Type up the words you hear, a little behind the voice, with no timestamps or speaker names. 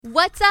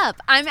What's up?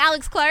 I'm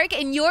Alex Clark,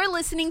 and you're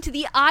listening to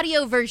the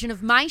audio version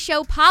of my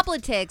show,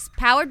 Poplitics,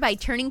 powered by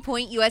Turning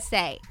Point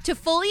USA. To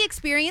fully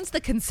experience the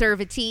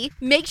conservative,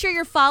 make sure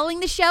you're following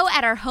the show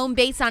at our home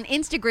base on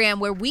Instagram,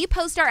 where we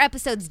post our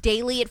episodes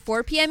daily at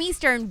 4 p.m.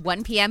 Eastern,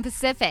 1 p.m.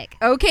 Pacific.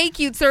 Okay,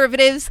 cute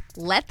conservatives,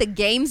 let the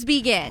games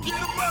begin.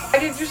 Why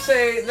did you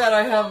say that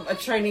I have a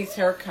Chinese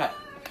haircut?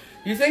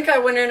 You think I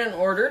went in and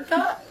ordered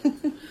that?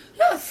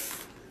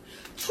 Yes.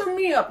 Trim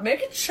me up.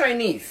 Make it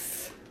Chinese.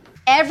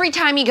 Every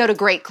time you go to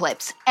Great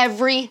Clips,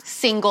 every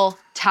single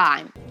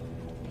time.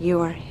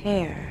 Your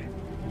hair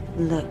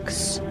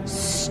looks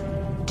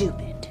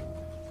stupid.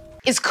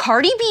 Is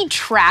Cardi B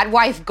trad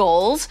wife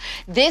goals?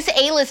 This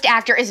A-list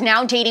actor is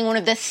now dating one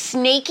of the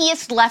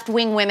snakiest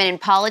left-wing women in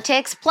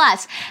politics.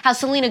 Plus, how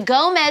Selena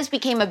Gomez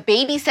became a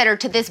babysitter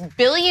to this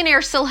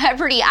billionaire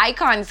celebrity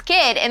icon's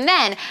kid. And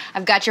then,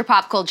 I've got your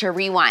pop culture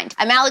rewind.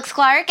 I'm Alex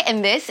Clark,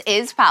 and this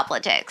is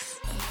Poplitics.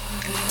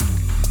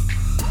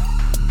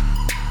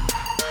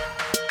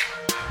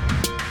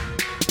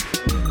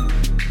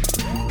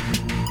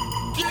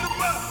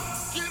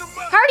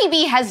 Cardi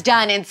B has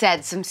done and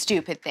said some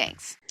stupid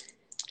things.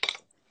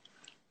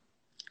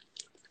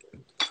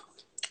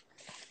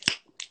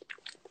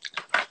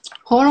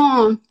 Hold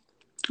on.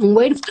 I'm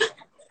waiting for...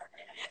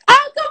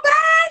 Uncle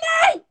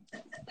Bernie!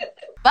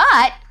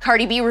 But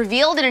Cardi B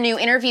revealed in a new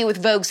interview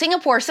with Vogue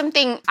Singapore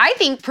something I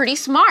think pretty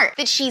smart,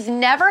 that she's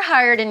never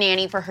hired a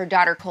nanny for her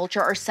daughter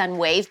Culture or son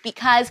Wave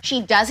because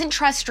she doesn't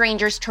trust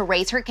strangers to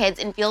raise her kids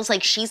and feels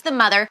like she's the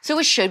mother, so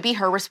it should be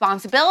her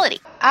responsibility.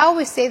 I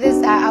always say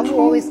this, I will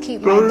always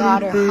keep my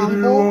daughter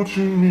humble.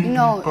 You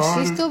know,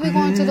 she still be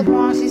going to the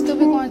Bronx, she still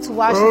be going to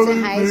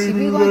Washington Heights, she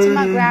be going to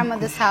my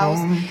grandmother's house,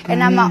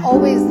 and I'ma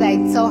always like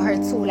tell her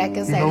too, like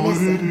it's like,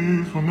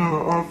 listen,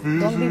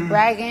 don't be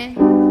bragging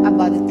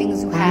about the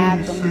things you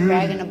have, don't be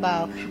bragging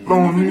about, I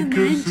live in a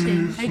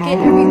mansion, I get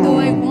everything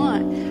I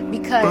want,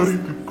 because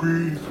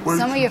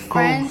some of your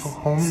friends,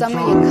 some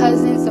of your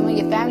cousins, some of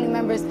your family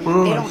members, they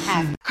don't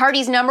have it.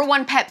 Cardi's number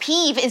one pet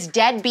peeve is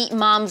deadbeat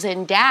moms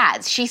and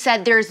dads. She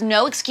said, there's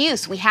no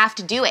excuse, we have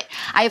to do it.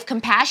 I have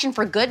compassion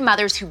for good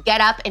mothers who get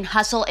up and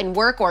hustle and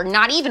work, or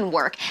not even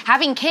work.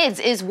 Having kids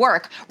is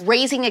work.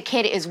 Raising a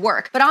kid is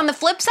work. But on the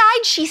flip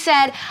side, she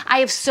said, I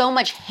have so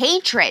much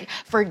hatred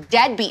for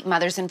deadbeat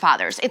mothers and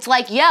fathers. It's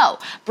like, yo,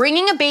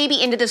 bringing a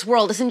baby into this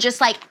world isn't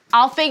just like,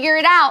 I'll figure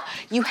it out.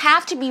 You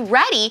have to be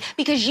ready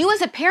because you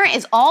as a parent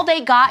is all they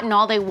got and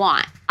all they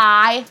want.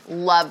 I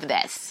love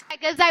this. Like,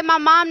 it's like my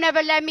mom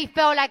never let me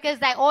feel like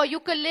it's like, oh, you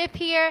could live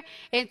here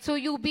until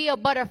you be a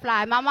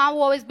butterfly. My mom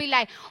will always be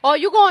like, oh,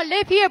 you're going to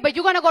live here, but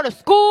you're going to go to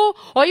school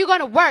or you're going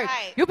to work.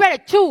 Right. You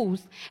better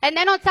choose. And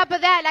then on top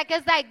of that, like,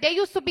 it's like there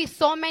used to be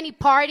so many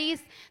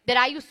parties that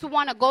I used to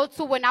want to go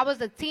to when I was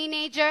a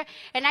teenager.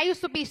 And I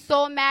used to be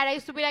so mad. I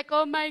used to be like,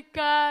 oh, my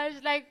gosh,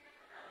 like,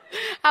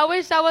 I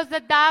wish I was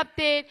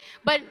adopted.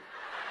 But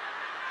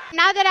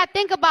now that I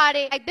think about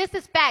it, like, this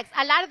is facts.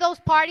 A lot of those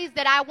parties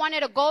that I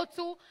wanted to go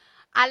to,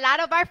 a lot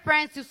of our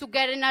friends used to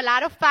get in a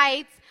lot of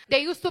fights. There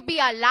used to be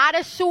a lot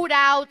of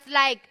shootouts.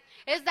 Like,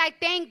 it's like,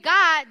 thank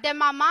God that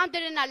my mom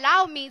didn't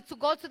allow me to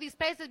go to these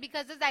places,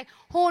 because it's like,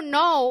 who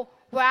knows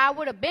where I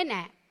would have been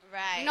at.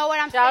 Right. You know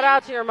what I'm saying? Shout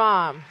out to your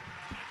mom.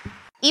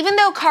 Even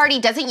though Cardi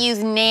doesn't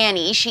use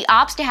nanny, she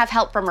opts to have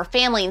help from her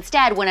family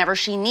instead whenever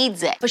she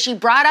needs it. But she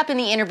brought up in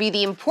the interview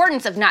the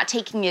importance of not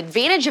taking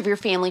advantage of your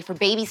family for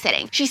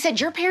babysitting. She said,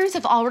 your parents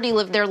have already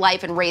lived their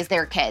life and raised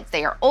their kids.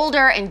 They are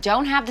older and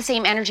don't have the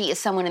same energy as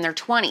someone in their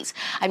 20s.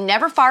 I'm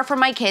never far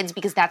from my kids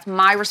because that's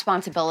my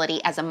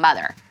responsibility as a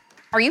mother.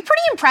 Are you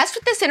pretty impressed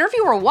with this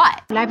interview or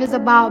what? Life is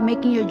about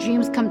making your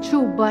dreams come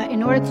true, but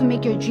in order to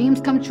make your dreams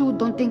come true,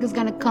 don't think it's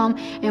gonna come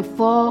and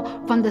fall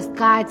from the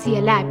sky to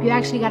your lap. You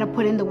actually gotta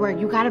put in the work.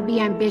 You gotta be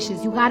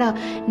ambitious. You gotta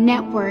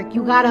network.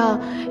 You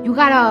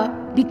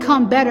gotta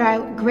become better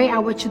great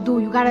at what you do.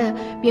 You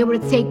gotta be able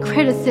to take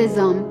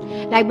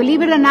criticism. Like,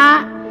 believe it or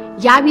not,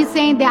 y'all be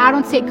saying that I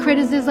don't take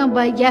criticism,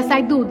 but yes, I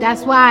do.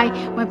 That's why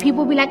when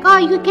people be like, oh,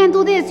 you can't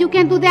do this, you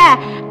can't do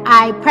that,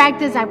 I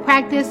practice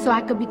so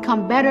I could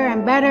become better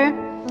and better.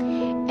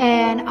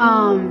 And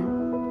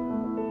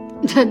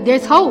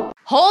there's hope.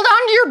 Hold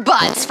on to your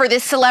butts for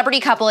this celebrity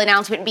couple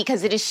announcement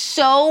because it is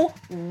so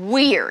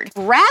weird.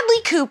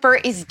 Bradley Cooper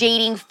is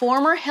dating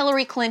former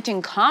Hillary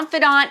Clinton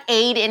confidant,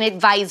 aide, and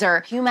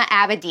advisor, Huma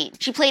Abedin.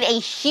 She played a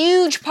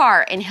huge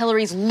part in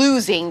Hillary's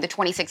losing the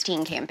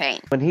 2016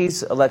 campaign. When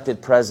he's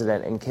elected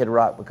president and Kid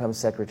Rock becomes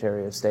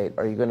Secretary of State,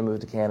 are you going to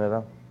move to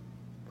Canada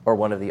or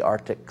one of the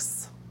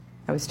Arctics?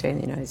 I would stay in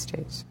the United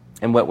States.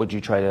 And what would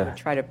you try to...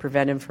 Try to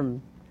prevent him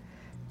from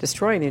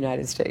destroying the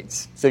United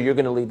States. So you're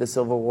going to lead the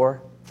Civil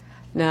War?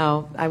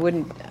 No, I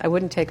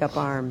wouldn't take up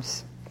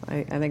arms.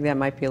 I think that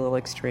might be a little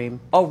extreme.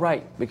 Oh,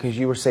 right, because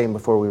you were saying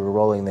before we were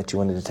rolling that you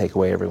wanted to take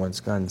away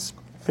everyone's guns.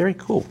 Very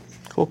cool.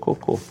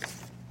 Cool.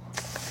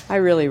 I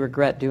really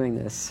regret doing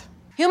this.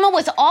 Huma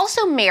was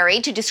also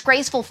married to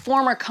disgraceful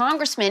former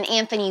Congressman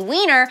Anthony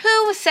Weiner,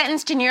 who was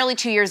sentenced to nearly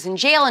 2 years in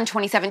jail in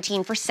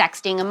 2017 for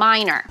sexting a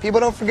minor. People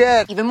don't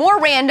forget. Even more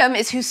random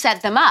is who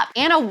set them up.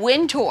 Anna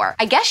Wintour.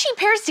 I guess she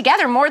pairs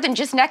together more than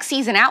just next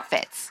season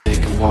outfits.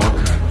 Take a walk,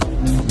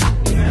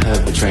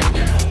 have a drink,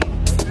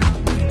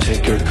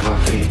 take your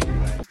coffee.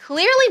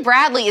 Clearly,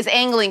 Bradley is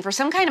angling for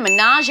some kind of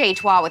menage a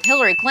trois with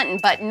Hillary Clinton,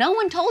 but no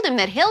one told him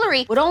that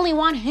Hillary would only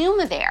want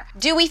Huma there.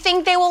 Do we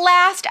think they will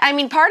last? I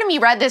mean, part of me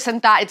read this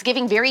and thought it's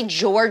giving very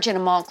George and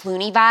Amal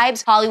Clooney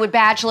vibes. Hollywood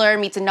bachelor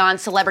meets a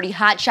non-celebrity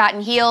hotshot in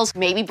heels.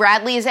 Maybe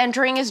Bradley is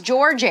entering his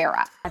George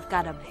era. I've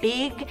got a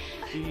big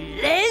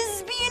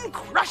lesbian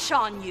crush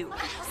on you.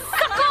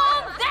 Suck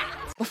on that!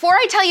 Before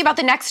I tell you about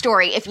the next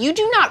story, if you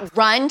do not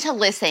run to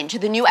listen to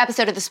the new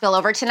episode of The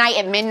Spillover tonight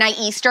at midnight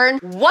Eastern,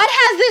 what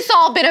has this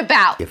all been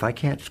about? If I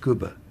can't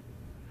scuba,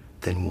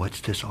 then what's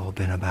this all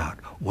been about?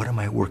 What am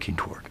I working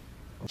toward?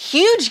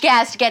 Huge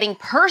guest getting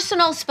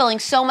personal, spilling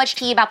so much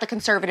tea about the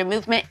conservative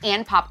movement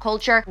and pop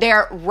culture,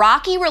 their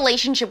rocky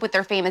relationship with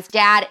their famous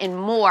dad, and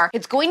more.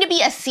 It's going to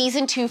be a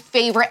season 2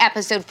 favorite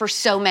episode for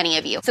so many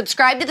of you.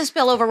 Subscribe to The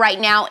Spillover right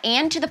now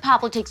and to the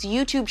Poplitics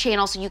YouTube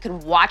channel so you can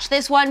watch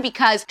this one,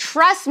 because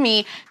trust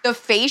me, the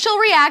facial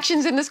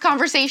reactions in this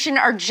conversation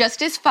are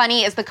just as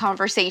funny as the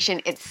conversation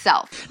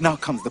itself. Now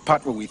comes the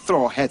part where we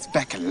throw our heads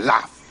back and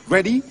laugh.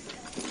 Ready?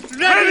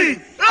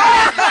 Ready!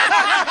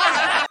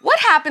 What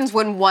happens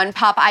when one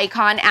pop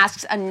icon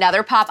asks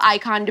another pop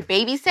icon to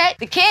babysit?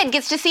 The kid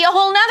gets to see a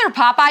whole nother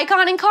pop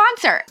icon in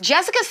concert.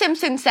 Jessica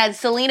Simpson said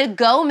Selena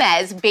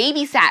Gomez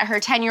babysat her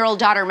 10-year-old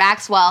daughter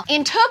Maxwell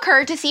and took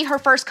her to see her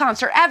first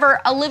concert ever,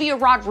 Olivia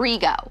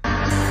Rodrigo.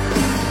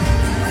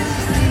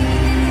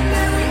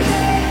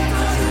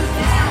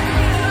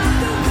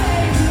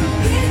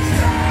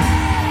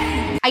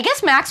 I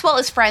guess Maxwell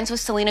is friends with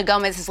Selena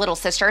Gomez's little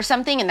sister or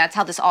something, and that's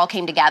how this all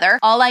came together.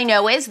 All I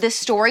know is this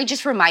story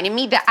just reminded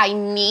me that I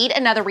need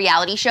another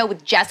reality show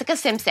with Jessica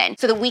Simpson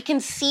so that we can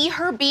see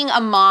her being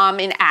a mom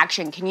in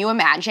action. Can you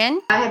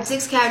imagine? I had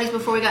 6 cavities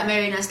before we got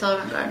married and I still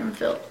haven't gotten them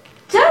filled.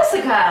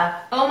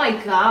 Jessica! Oh my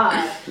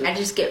god. I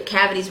just get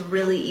cavities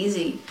really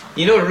easy.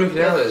 You know what a root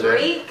canal is,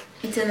 right?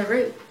 It's in the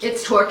root.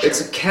 It's torture.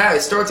 It's a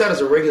it starts out as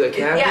a regular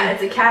cavity. Yeah,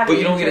 it's a cavity. But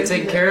you don't get it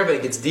taken care of, and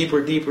it gets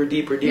deeper, deeper,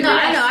 deeper, deeper. No,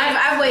 I know.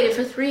 I've waited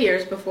for 3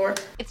 years before.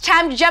 It's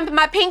time to jump in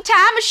my pink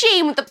time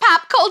machine with the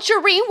Pop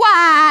Culture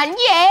Rewind.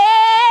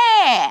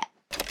 Yeah!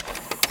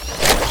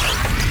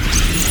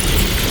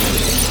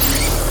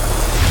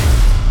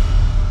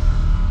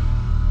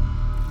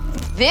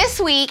 This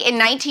week in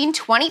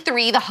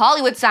 1923, the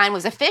Hollywood sign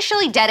was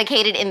officially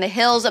dedicated in the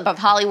hills above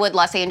Hollywood,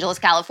 Los Angeles,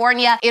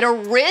 California. It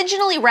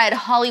originally read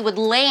Hollywood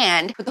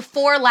Land, but the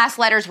 4 last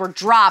letters were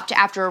dropped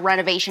after a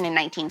renovation in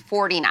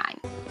 1949.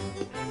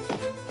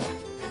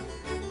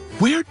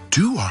 Where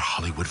do our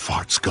Hollywood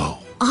farts go?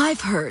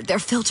 I've heard they're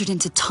filtered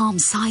into Tom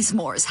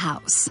Sizemore's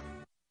house.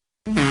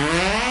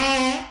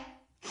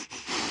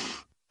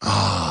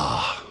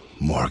 Ah,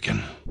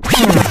 Morgan.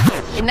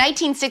 In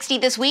 1960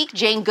 this week,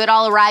 Jane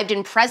Goodall arrived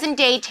in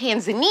present-day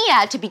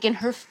Tanzania to begin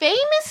her famous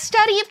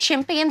study of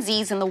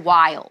chimpanzees in the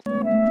wild.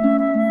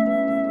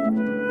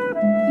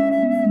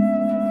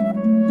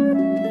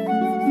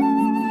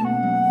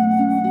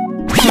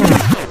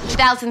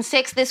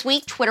 2006 this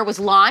week, Twitter was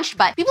launched,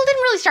 but people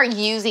didn't really start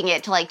using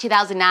it till like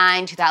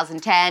 2009,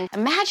 2010.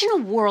 Imagine a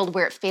world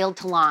where it failed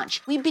to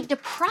launch. We'd be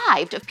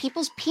deprived of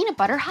people's peanut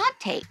butter hot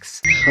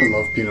takes. I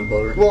love peanut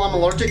butter. Well, I'm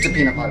allergic to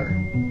peanut butter.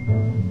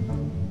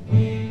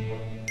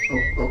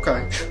 Oh,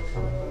 okay.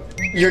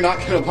 You're not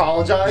gonna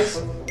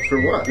apologize? For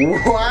what?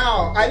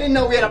 Wow, I didn't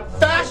know we had a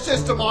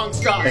fascist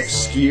amongst us.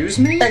 Excuse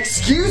me?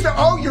 Excuse me?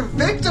 Oh, you're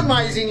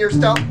victimizing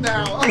yourself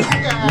now. Oh,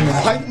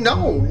 God.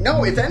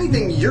 No. If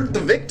anything, you're the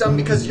victim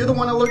because you're the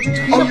one allergic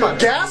to peanut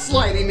butter. You're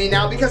gaslighting me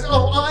now because,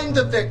 I'm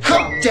the victim.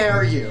 How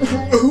dare you?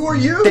 Who are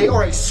you? They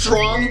are a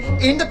strong,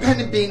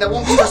 independent being that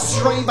won't be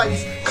restrained by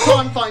these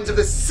confines of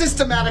this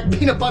systematic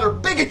peanut butter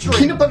bigotry.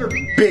 Peanut butter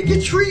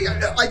bigotry?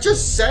 I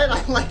just said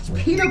I liked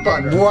peanut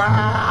butter.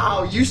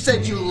 Wow, you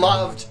said you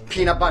loved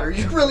peanut butter.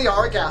 You really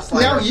are a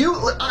gaslighter. Now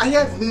I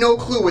have no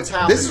clue what's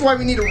happening. This is why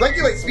we need to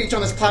regulate speech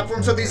on this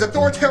platform so these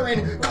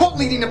authoritarian,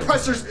 cult-leading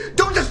oppressors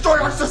don't destroy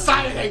our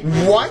society.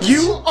 What?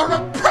 You are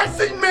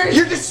oppressing me!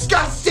 You're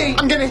disgusting!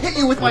 I'm gonna hit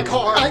you with my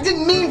car. I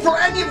didn't mean for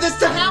any of this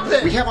to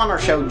happen! We have on our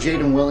show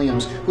Jaden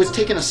Williams, who has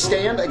taken a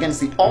stand against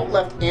the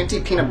alt-left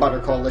anti-peanut butter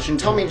coalition.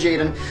 Tell me,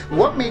 Jaden,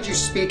 what made you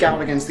speak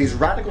out against these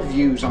radical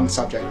views on the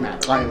subject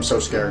matter? I am so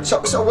scared.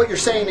 So what you're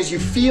saying is you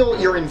feel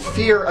you're in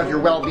fear of your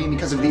well-being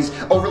because of these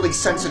overly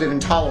sensitive,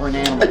 intolerant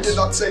animals. I did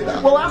not say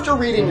that. Well, after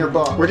reading your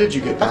book, where did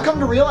you get that? I've come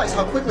to realize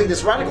how quickly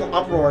this radical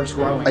uproar is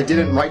growing. I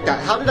didn't write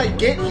that. How did I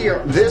get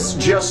here? This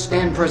just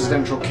in,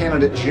 presidential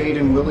candidate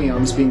Jaden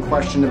Williams being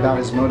questioned about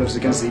his motives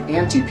against the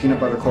anti-peanut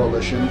butter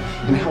coalition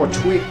and how a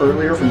tweet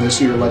earlier from this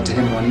year led to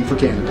him running for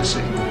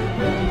candidacy.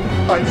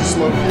 I just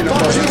love peanut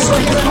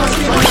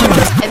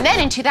butter. And then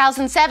in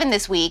 2007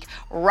 this week,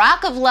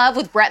 Rock of Love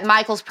with Bret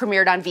Michaels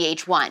premiered on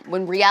VH1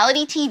 when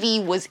reality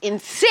TV was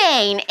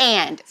insane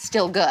and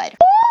still good.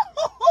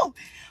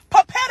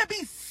 Prepare to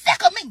be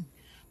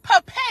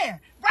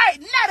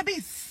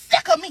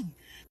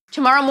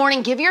Tomorrow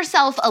morning, give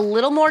yourself a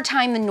little more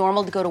time than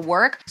normal to go to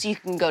work so you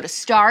can go to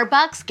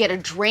Starbucks, get a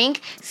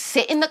drink,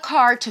 sit in the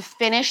car to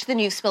finish the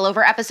new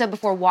Spillover episode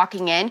before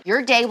walking in.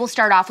 Your day will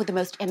start off with the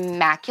most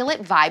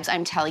immaculate vibes.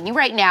 I'm telling you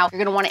right now,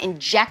 you're gonna wanna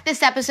inject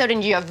this episode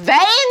into your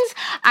veins.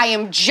 I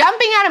am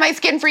jumping out of my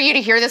skin for you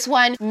to hear this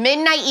one.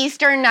 Midnight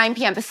Eastern, 9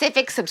 p.m.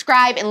 Pacific.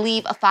 Subscribe and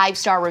leave a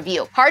 5-star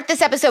review. Heart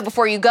this episode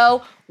before you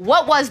go.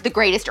 What was the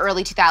greatest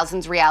early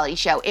 2000s reality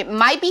show? It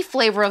might be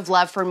Flavor of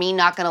Love for me,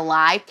 not gonna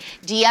lie.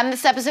 DM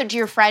this episode to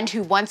your friend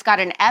who once got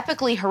an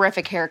epically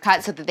horrific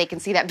haircut so that they can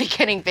see that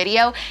beginning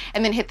video,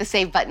 and then hit the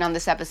save button on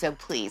this episode,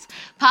 please.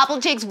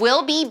 Poplitics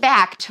will be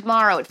back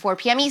tomorrow at 4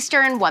 p.m.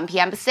 Eastern, 1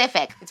 p.m.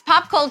 Pacific. It's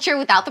pop culture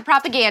without the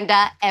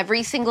propaganda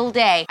every single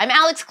day. I'm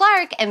Alex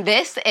Clark, and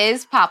this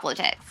is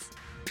Poplitics.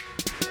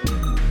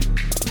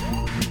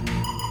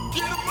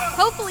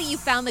 Hopefully you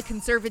found the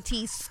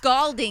conservatee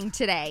scalding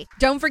today.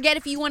 Don't forget,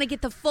 if you want to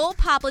get the full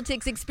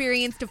Poplitics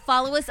experience, to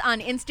follow us on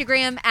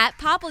Instagram at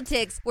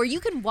Poplitics, where you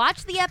can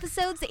watch the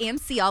episodes and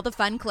see all the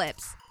fun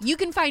clips. You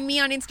can find me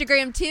on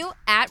Instagram too,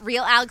 at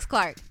Real Alex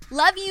Clark.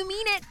 Love you,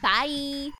 mean it. Bye.